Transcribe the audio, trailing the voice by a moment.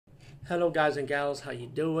Hello guys and gals, how you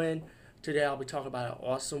doing? Today I'll be talking about an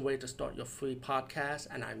awesome way to start your free podcast,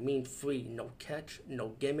 and I mean free, no catch, no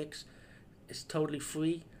gimmicks. It's totally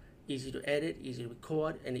free, easy to edit, easy to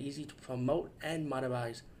record, and easy to promote and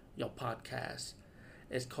monetize your podcast.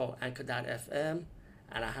 It's called Anchor.fm,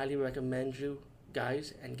 and I highly recommend you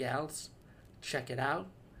guys and gals check it out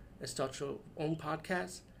and start your own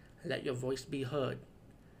podcast and let your voice be heard.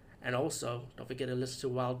 And also, don't forget to listen to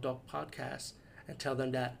Wild Dog Podcast and tell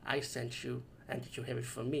them that I sent you and that you hear it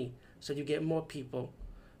from me, so you get more people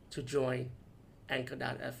to join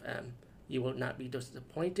Anchor.fm. You will not be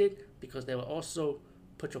disappointed because they will also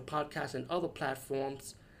put your podcast in other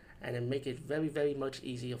platforms and then make it very, very much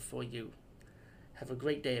easier for you. Have a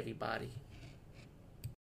great day, everybody.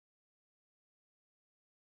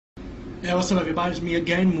 Hey, what's up everybody, it's me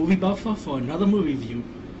again, Movie Buffer, for another movie review.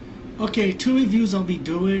 Okay, 2 reviews I'll be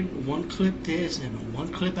doing, one clip this and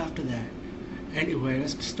one clip after that. Anyway,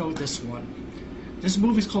 let's start with this one. This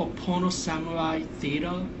movie is called Porno Samurai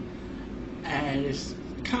Theater, and it's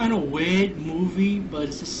kind of weird movie, but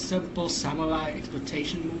it's a simple samurai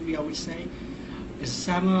exploitation movie, I would say. It's a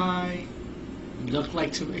samurai, look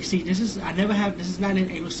like to, see, this is not an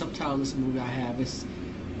English subtitle, this movie I have, it's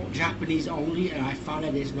Japanese only, and I found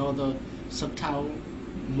that there's no other subtitle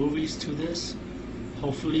movies to this.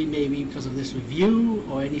 Hopefully, maybe because of this review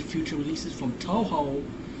or any future releases from Toho,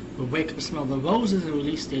 will wake up and smell the roses and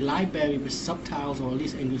release their library with subtitles or at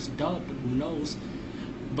least English dub, who knows.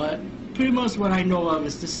 But pretty much what I know of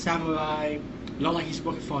is this samurai, look like he's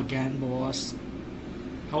working for a gang boss,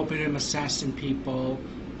 helping him assassin people.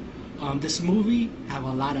 This movie have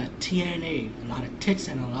a lot of TNA, a lot of tits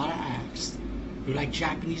and a lot of ass. You like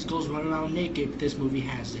Japanese girls running around naked, this movie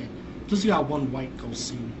has it. Plus you got one white girl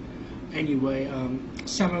scene. Anyway,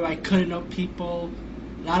 samurai cutting up people,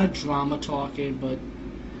 a lot of drama talking, but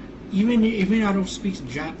even I don't speak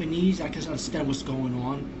Japanese, I can understand what's going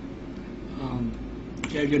on.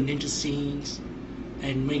 You have your ninja scenes,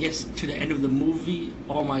 and when it gets to the end of the movie,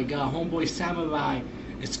 oh my god, homeboy samurai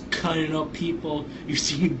is cutting up people. You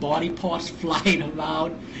see body parts flying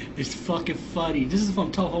around. It's fucking funny. This is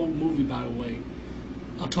from Toho movie, by the way.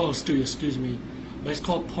 Toho Studio, excuse me. But it's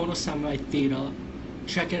called Porno Samurai Theater.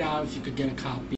 Check it out if you could get a copy.